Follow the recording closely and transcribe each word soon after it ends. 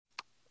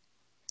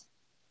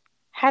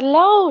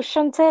Hello,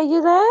 Shantae,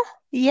 you there?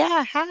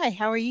 Yeah, hi,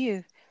 how are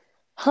you?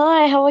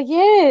 Hi, how are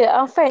you?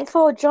 Thanks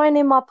for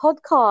joining my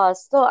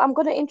podcast. So, I'm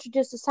going to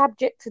introduce the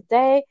subject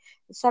today.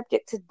 The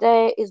subject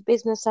today is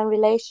business and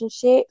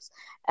relationships.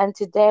 And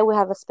today we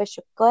have a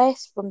special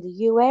guest from the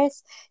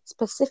US,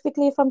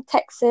 specifically from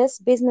Texas,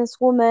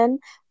 businesswoman,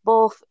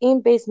 both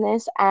in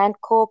business and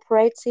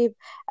cooperative,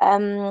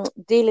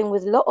 dealing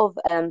with a lot of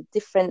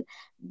different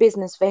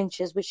business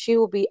ventures, which she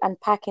will be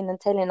unpacking and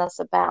telling us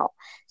about.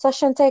 So,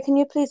 Shantae, can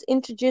you please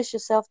introduce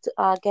yourself to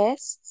our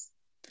guests?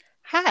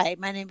 Hi,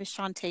 my name is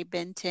Shantae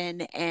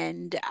Benton,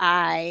 and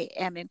I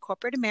am in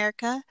corporate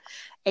America,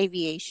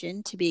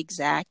 aviation to be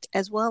exact,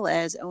 as well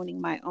as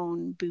owning my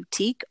own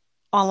boutique,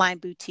 online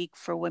boutique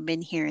for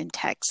women here in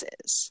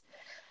Texas.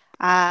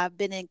 I've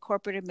been in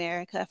corporate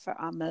America for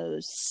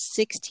almost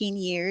 16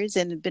 years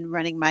and have been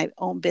running my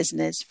own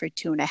business for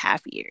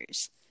 2.5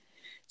 years.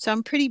 So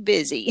I'm pretty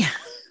busy.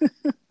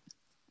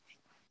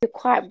 You're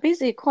quite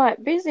busy,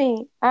 quite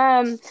busy.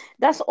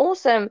 That's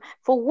awesome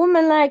for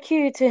women like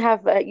you to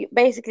have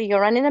basically you're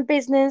running a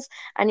business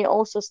and you're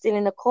also still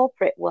in the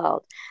corporate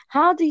world.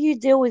 How do you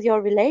deal with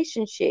your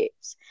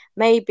relationships?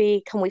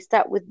 Maybe can we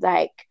start with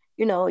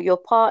your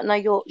partner,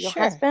 your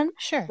Sure, husband?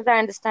 sure. Because I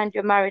understand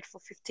you're married for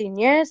 15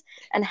 years,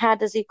 and how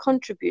does he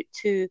contribute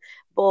to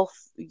both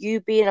you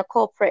being a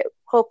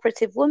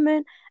cooperative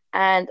woman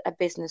and a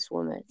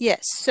businesswoman?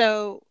 Yes.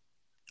 So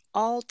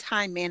all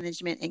time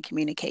management and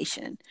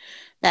communication.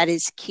 That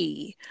is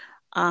key.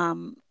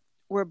 Um,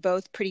 we're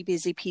both pretty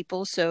busy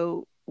people,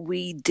 so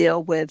we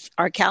deal with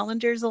our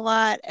calendars a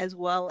lot as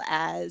well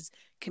as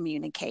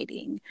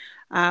communicating.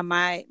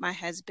 My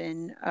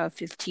husband of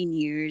 15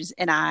 years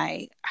and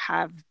I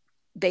have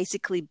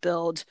basically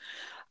built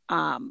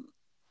um,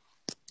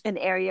 an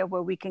area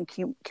where we can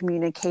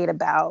communicate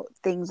about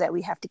things that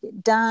we have to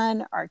get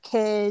done, our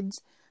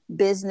kids,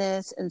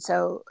 business, and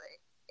so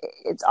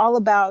it's all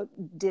about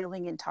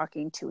dealing and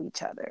talking to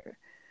each other.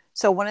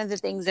 So, one of the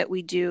things that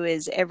we do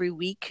is every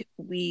week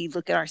we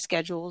look at our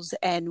schedules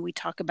and we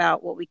talk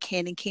about what we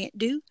can and can't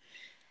do,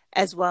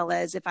 as well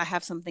as if I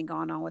have something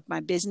going on with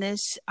my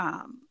business.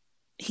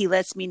 He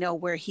lets me know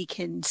where he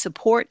can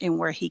support and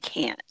where he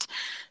can't.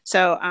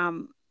 So,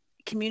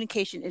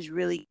 communication is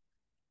really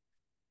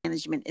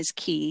management is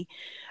key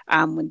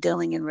when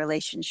dealing in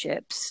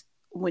relationships.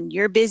 When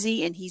you're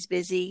busy and he's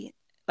busy,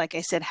 like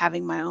I said,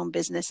 having my own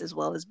business as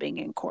well as being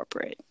in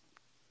corporate.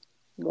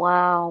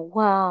 Wow,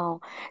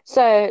 wow.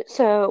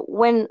 So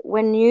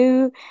when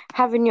you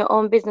having your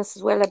own business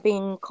as well as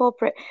being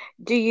corporate,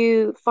 do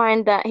you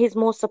find that he's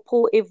more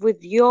supportive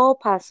with your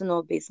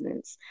personal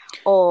business,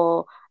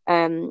 or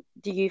do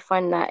you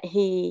find that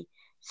he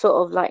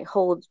sort of like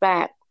holds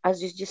back?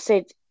 As you just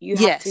said, you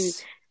have to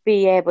Yes.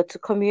 be able to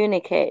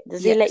communicate.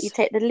 Does he let you Yes.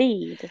 take the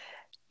lead?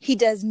 He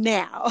does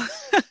now.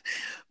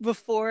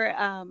 Before,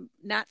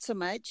 not so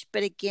much,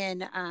 but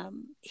again,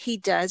 he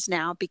does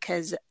now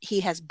because he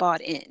has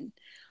bought in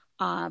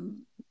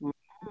um,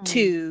 Mm.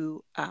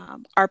 to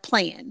our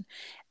plan.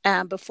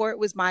 Before it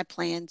was my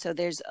plan, so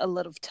there's a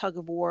little tug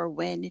of war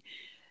when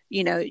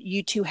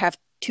you two have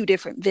two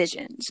different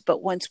visions.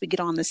 But once we get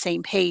on the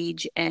same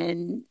page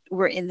and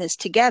we're in this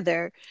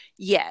together,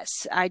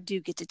 yes, I do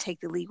get to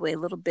take the leeway a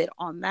little bit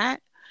on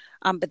that.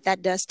 But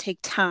that does take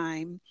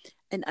time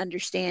and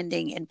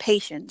understanding and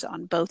patience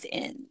on both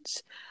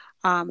ends.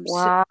 Um,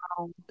 so, Wow.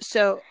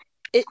 so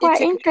It's it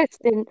quite took,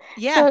 interesting.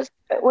 yeah,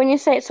 So when you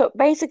say so,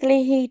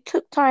 basically he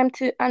took time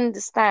to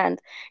understand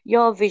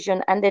your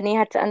vision, and then he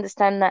had to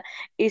understand that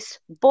it's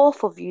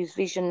both of you's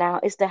vision now.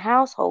 It's the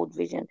household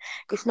vision.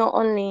 It's not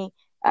only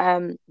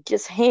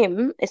just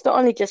him. It's not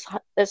only just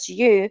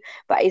you,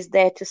 but it's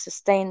there to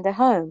sustain the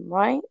home,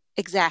 right?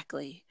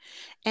 exactly.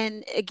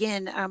 And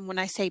again, when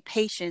I say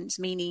patience,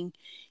 meaning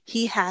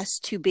he has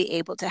to be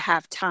able to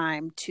have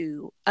time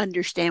to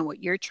understand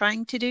what you're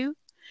trying to do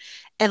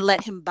and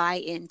let him buy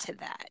into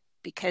that.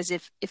 Because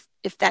if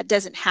that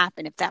doesn't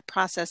happen, if that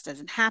process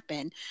doesn't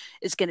happen,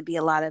 it's going to be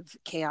a lot of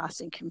chaos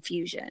and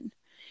confusion.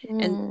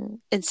 And Mm.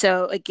 and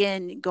so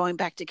again, going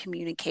back to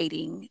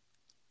communicating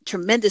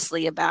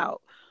tremendously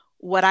about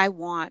what I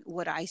want,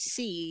 what I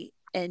see,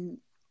 and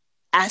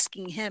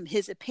asking him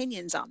his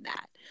opinions on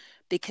that.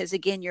 Because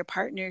again, your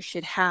partner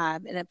should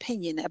have an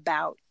opinion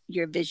about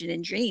your vision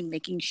and dream,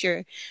 making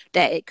sure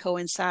that it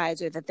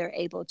coincides or that they're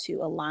able to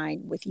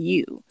align with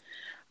you.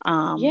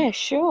 Um, Yeah,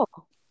 sure.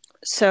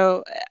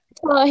 so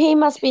Well, he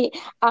must be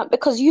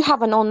because you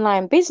have an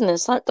online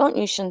business, don't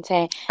you,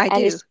 Shante? I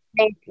And do. it's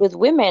made with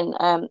women,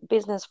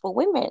 business for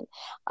women.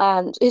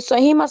 And so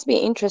he must be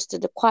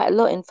interested quite a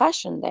lot in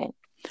fashion then.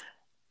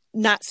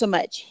 Not so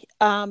much.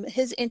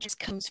 His interest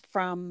comes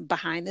from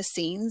behind the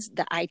scenes,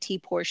 the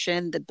IT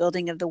portion, the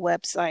building of the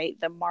website,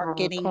 the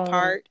marketing Okay.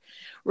 part.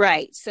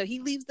 Right. So he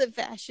leaves the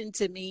fashion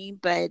to me,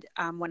 but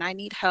when I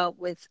need help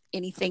with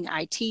anything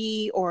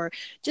IT or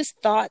just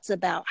thoughts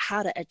about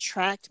how to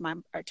attract my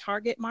our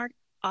target mark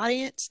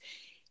audience,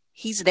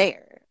 he's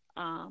there.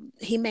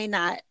 He may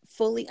not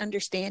fully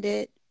understand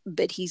it,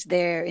 but he's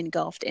there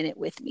engulfed in it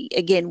with me.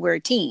 Again, we're a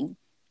team,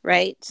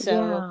 right?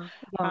 So Yeah,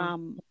 yeah.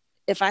 um,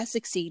 if I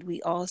succeed,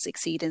 we all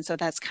succeed. And so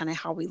that's kind of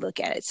how we look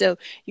at it. So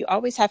you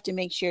always have to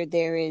make sure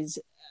there is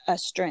a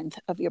strength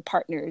of your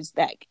partners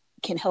that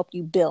can help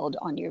you build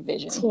on your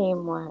vision.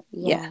 Teamwork,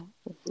 Yeah,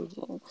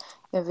 yeah,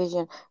 your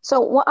vision. So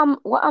what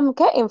I'm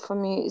getting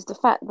from you is the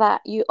fact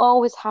that you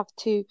always have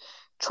to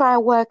try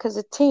work as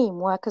a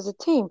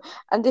team,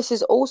 and this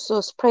is also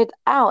spread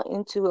out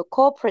into a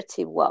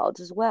cooperative world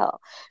as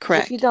well.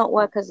 Because if you correct. don't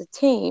work as a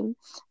team,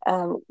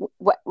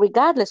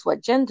 regardless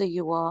what gender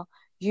you are,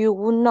 you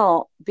will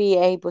not be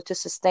able to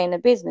sustain a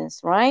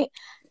business, right?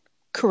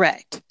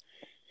 Correct.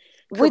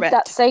 With that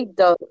Correct. said,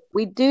 though,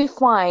 we do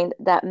find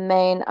that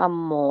men are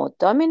more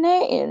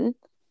dominating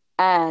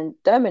and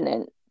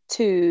dominant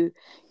to,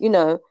 you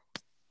know,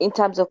 in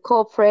terms of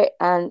corporate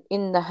and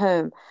in the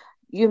home.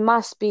 You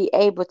must be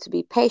able to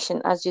be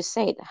patient, as you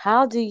said.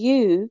 How do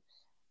you,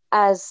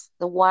 as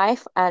the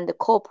wife and the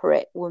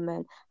corporate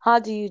woman, how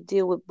do you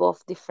deal with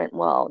both different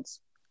worlds?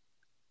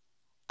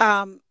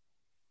 Um,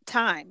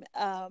 Time.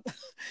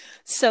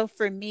 So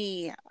for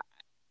me,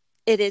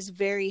 it is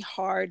very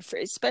hard for,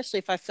 especially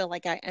if I feel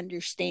like I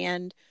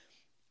understand,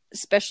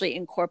 especially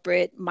in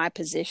corporate, my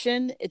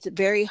position, it's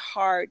very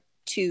hard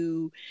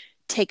to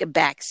take a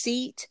back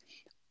seat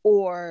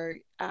or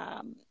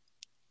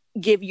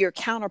give your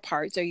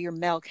counterparts or your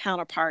male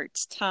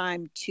counterparts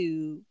time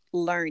to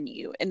learn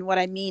you. And what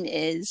I mean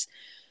is,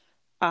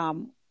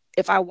 um,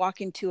 if I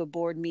walk into a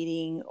board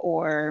meeting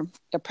or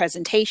a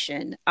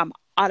presentation, I'm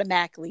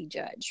automatically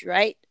judged,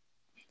 right?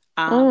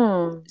 Um,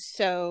 Mm,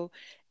 so,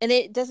 and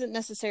it doesn't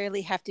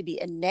necessarily have to be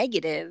a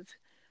negative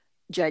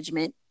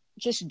judgment,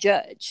 just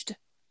judged.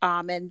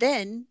 And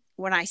then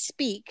when I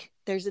speak,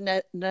 there's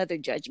another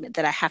judgment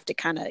that I have to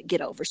kind of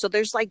get over. So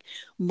there's like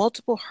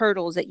multiple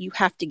hurdles that you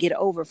have to get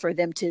over for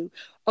them to,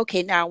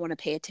 okay, now I want to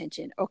pay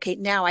attention. Okay,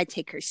 now I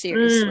take her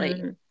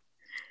seriously. mm.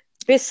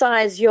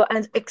 Besides your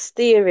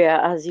exterior,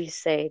 as you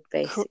said,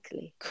 Cor-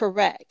 basically.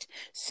 Correct.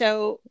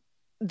 So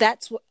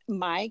that's what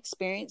my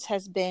experience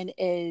has been,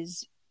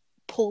 is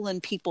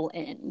pulling people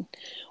in,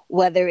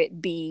 whether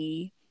it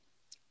be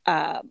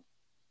uh,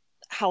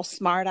 how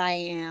smart I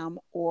am,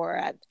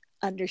 or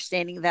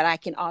understanding that I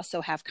can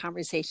also have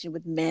conversation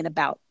with men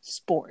about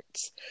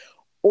sports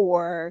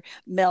or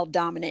male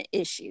dominant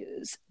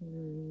issues.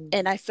 Mm,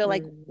 And I feel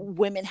like mm,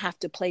 women have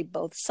to play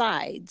both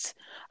sides,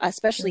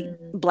 especially mm.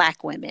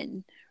 Black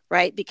women,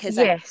 right? Because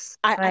Yes,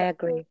 I, I I,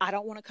 agree. I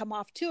don't want to come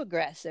off too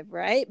aggressive,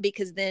 right?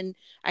 Because then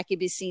I could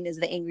be seen as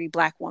the angry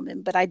Black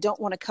woman, but I don't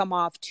want to come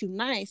off too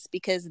nice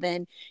because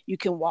then you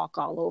can walk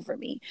all over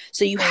me.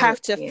 So you Oh,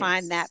 have to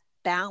find that yes.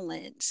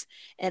 balance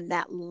and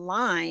that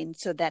line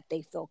so that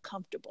they feel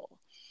comfortable.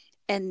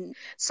 And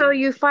So do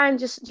you find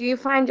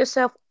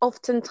yourself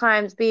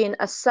oftentimes being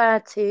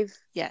assertive,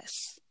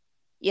 yes,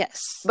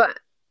 yes, but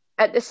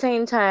at the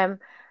same time,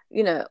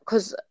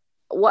 because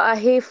what I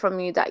hear from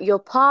you that your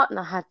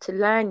partner had to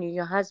learn you,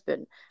 your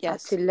husband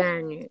had to yes,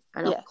 learn you,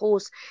 and of yeah,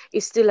 course,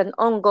 it's still an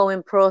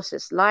ongoing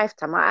process,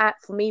 lifetime.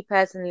 For me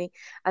personally,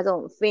 I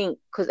don't think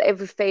because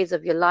every phase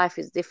of your life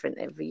is different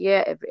every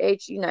year, every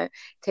age.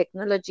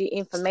 Technology,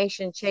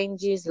 information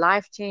changes,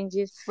 life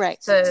changes. right,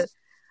 So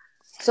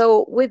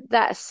So with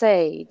that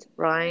said,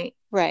 right?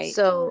 right,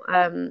 So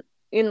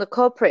in the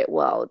corporate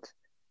world,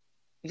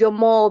 you're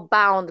more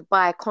bound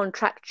by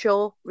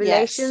contractual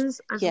yes, relations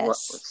as well.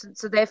 yes.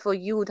 So therefore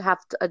you would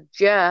have to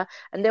adjure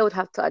and they would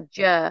have to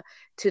adjure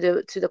to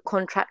the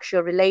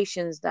contractual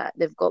relations that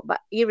they've got.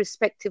 But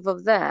irrespective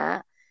of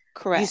that, you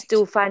Correct.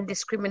 still find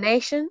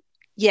discrimination.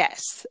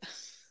 Yes.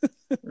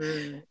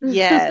 Mm.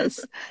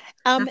 Yes.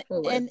 Um That's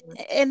always.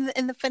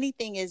 and the funny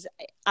thing is,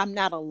 I'm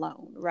not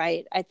alone,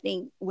 right? I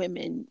think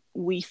women,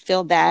 we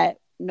feel that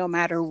no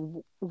matter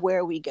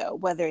where we go,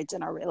 whether it's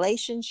in our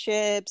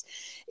relationships,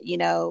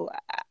 I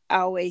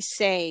always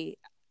say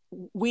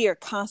we are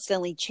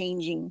constantly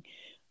changing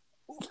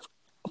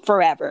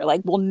forever.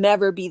 Like we'll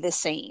never be the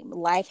same.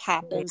 Life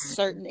happens, Yeah.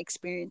 certain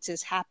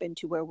experiences happen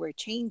to where we're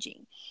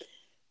changing.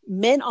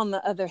 Men, on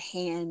the other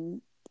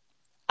hand,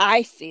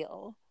 I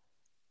feel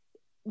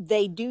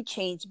they do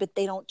change, but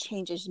they don't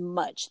change as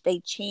much. They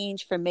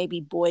change from maybe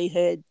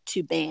boyhood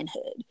to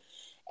manhood.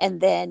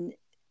 And then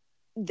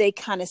they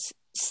kind of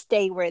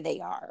stay where they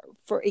are.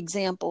 For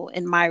example,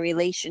 in my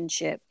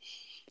relationship,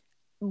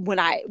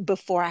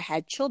 before I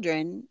had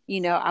children,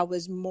 I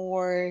was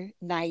more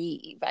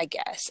naive, I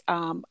guess.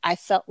 I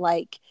felt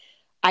like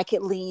I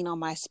could lean on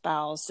my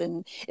spouse,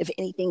 and if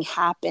anything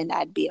happened,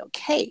 I'd be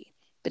okay.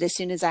 But as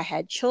soon as I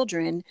had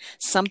children,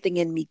 something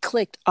in me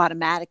clicked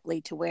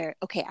automatically to where,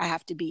 okay, I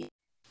have to be.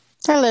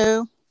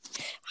 Hello.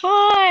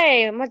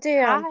 Hi, my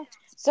dear. Hi.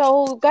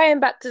 So going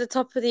back to the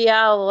top of the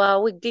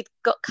hour, we did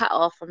got cut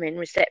off. I mean,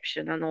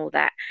 reception and all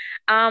that.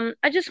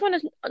 I just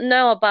want to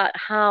know about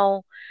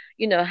how,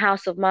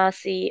 House of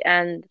Mercy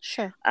and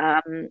Sure.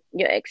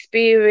 your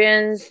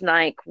experience,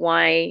 like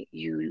why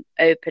you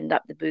opened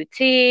up the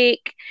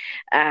boutique.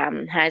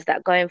 How's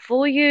that going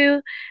for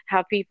you?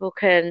 How people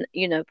can,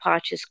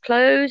 purchase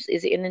clothes?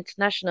 Is it an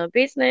international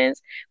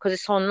business? Because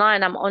it's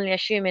online. I'm only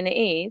assuming it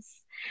is.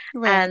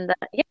 Right. And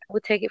yeah, we'll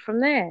take it from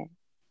there.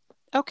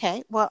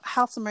 Okay. Well,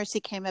 House of Mercy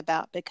came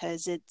about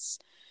because it's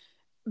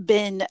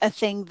been a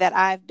thing that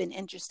I've been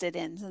interested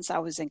in since I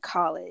was in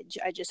college.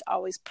 I just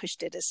always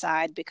pushed it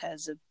aside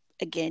because of,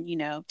 again,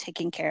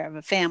 taking care of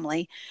a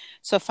family.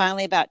 So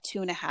finally, about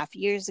 2.5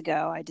 years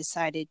ago, I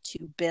decided to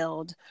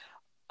build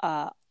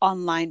a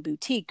online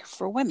boutique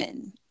for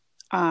women.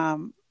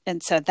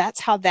 And so that's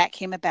how that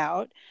came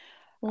about.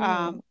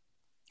 Mm.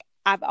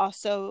 I've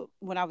also,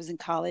 when I was in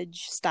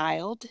college,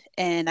 styled,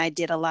 and I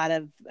did a lot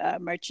of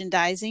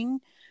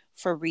merchandising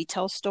for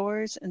retail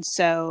stores. And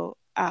so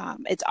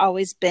it's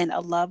always been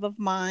a love of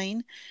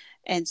mine.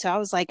 And so I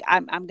was like,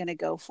 I'm going to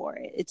go for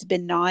it. It's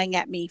been gnawing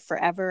at me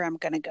forever. I'm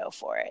going to go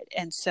for it.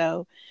 And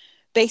so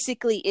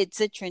basically,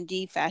 it's a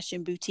trendy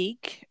fashion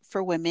boutique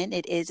for women.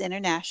 It is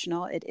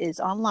international, it is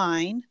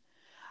online.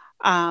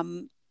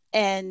 And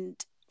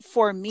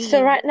for So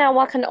me, right now,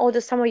 I can order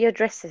some of your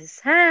dresses.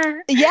 Huh?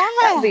 That'd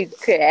yeah, be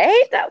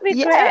great. That'd be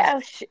great. yeah,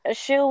 I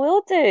sure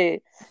will do.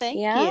 thank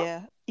Yeah.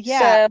 you.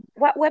 Yeah. So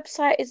what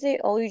website is it?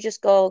 Or you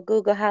just go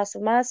Google House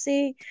of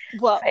Mercy,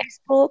 Well,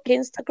 Facebook,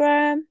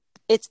 Instagram?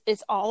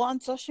 it's all on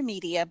social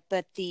media,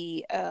 but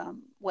the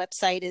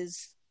website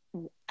is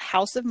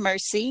House of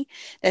Mercy.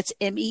 That's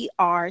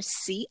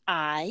MERCI,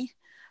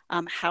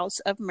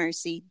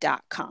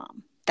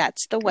 houseofmercy.com.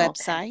 That's the Okay.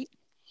 website.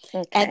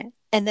 And Okay.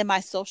 and then my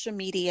social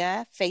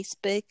media,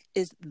 Facebook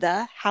is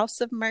the House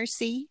of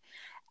Mercy,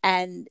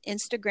 and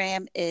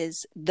Instagram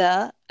is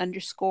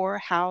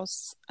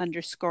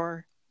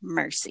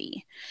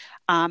the_house_mercy.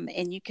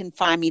 And you can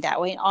find me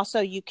that way. And also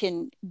you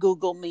can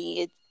Google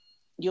me.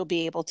 You'll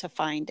be able to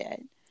find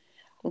it.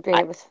 We'll be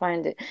I, able to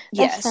find it.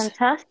 That's yes.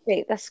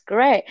 fantastic. That's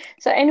great.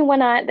 So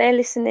anyone out there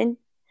listening,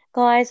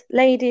 guys,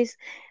 ladies,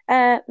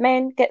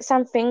 men, get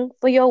something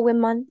for your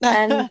women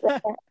and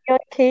your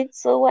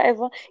kids or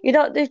whatever. You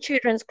don't do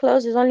children's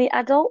clothes, it's only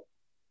adult.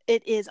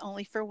 It is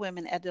only for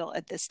women adult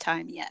at this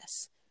time.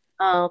 Yes.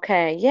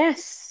 Okay,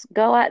 yes,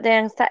 go out there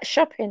and start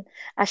shopping.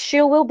 I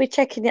sure will be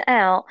checking it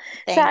out.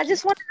 So I Thank you.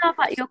 just want to know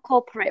about your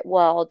corporate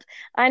world.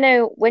 I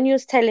know when you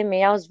was telling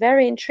me, I was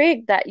very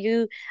intrigued that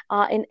you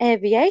are in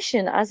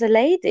aviation as a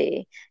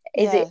lady.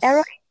 Is it aero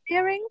Yes,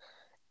 engineering?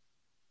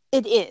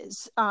 it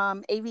is.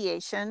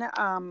 Aviation.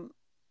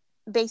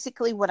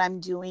 Basically, what I'm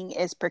doing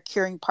is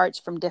procuring parts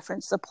from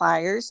different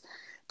suppliers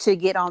to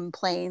get on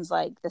planes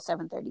like the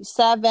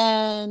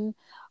 737,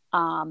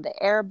 the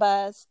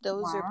Airbus.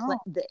 Those are Wow.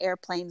 the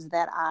airplanes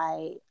that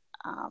I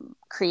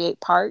create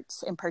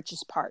parts and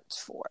purchase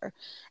parts for.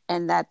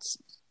 And that's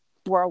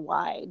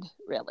worldwide,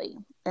 really.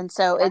 And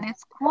so And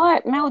it's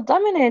quite male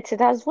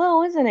dominated as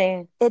well, isn't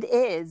it? it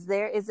is.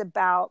 There is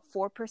about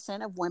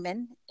 4% of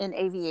women in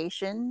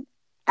aviation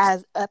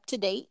as up to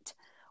date.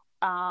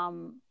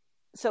 Um,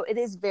 so it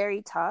is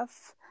very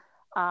tough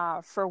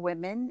for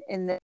women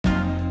in the.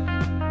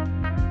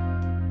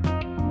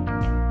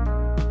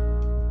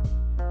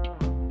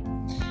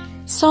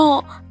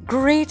 So,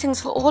 greetings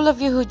for all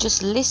of you who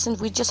just listened.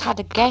 We just had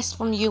a guest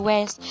from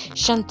US,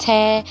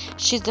 Shantae.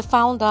 She's the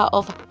founder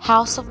of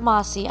House of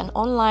Mercy, an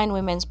online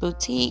women's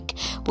boutique.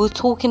 We're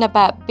talking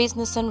about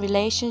business and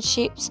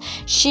relationships.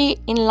 She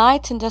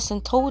enlightened us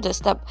and told us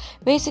that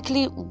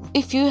basically,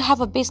 if you have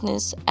a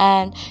business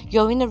and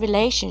you're in a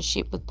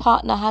relationship with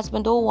partner,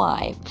 husband, or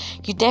wife,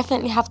 you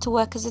definitely have to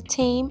work as a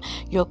team.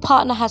 Your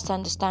partner has to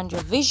understand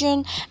your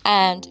vision,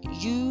 and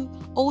you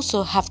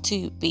also have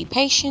to be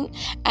patient,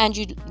 and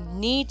you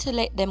need to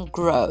let them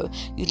grow.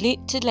 You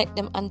need to let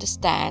them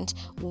understand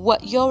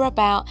what you're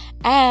about,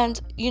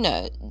 and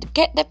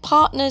get their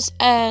partners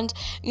and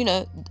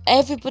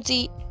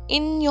everybody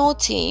in your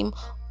team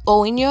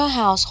or in your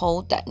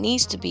household that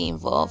needs to be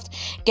involved,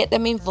 get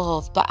them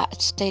involved, but at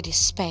a steady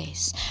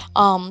space.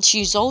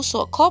 She's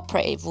also a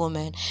cooperative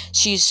woman.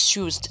 She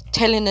was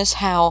telling us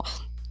how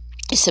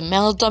it's a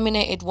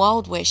male-dominated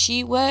world where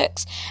she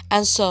works,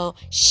 and so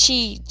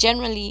she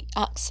generally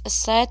acts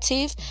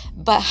assertive,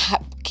 but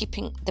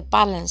keeping the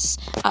balance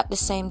at the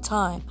same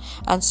time.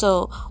 And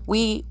so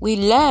we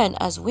learn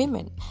as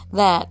women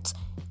that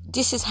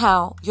this is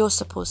how you're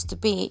supposed to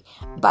be,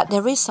 but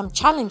there is some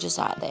challenges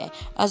out there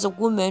as a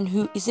woman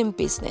who is in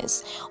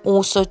business,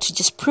 also to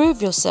just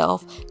prove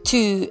yourself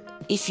to,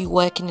 if you're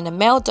working in a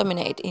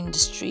male-dominated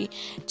industry,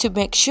 to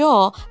make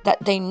sure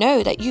that they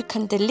know that you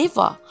can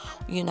deliver,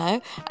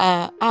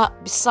 out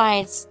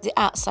besides the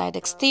outside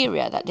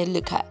exterior that they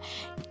look at.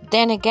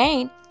 Then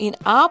again, in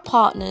our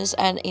partners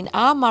and in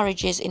our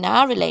marriages, in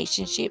our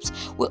relationships,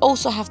 we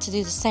also have to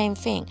do the same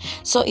thing.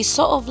 So it's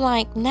sort of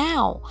like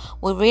now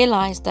we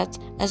realize that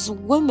as a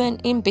woman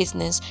in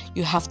business,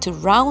 you have to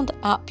round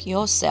up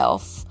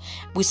yourself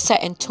with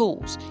certain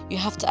tools. You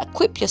have to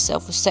equip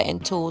yourself with certain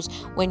tools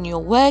when you're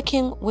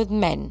working with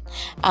men.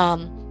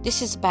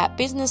 This is about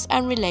business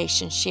and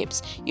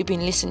relationships. You've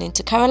been listening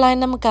to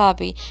Carolina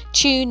Mugabe.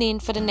 Tune in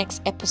for the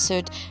next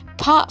episode.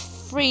 Part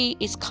 3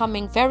 is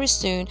coming very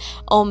soon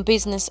on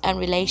business and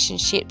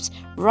relationships.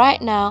 Right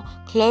now,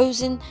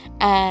 closing,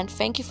 and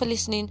thank you for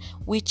listening.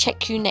 We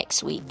check you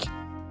next week.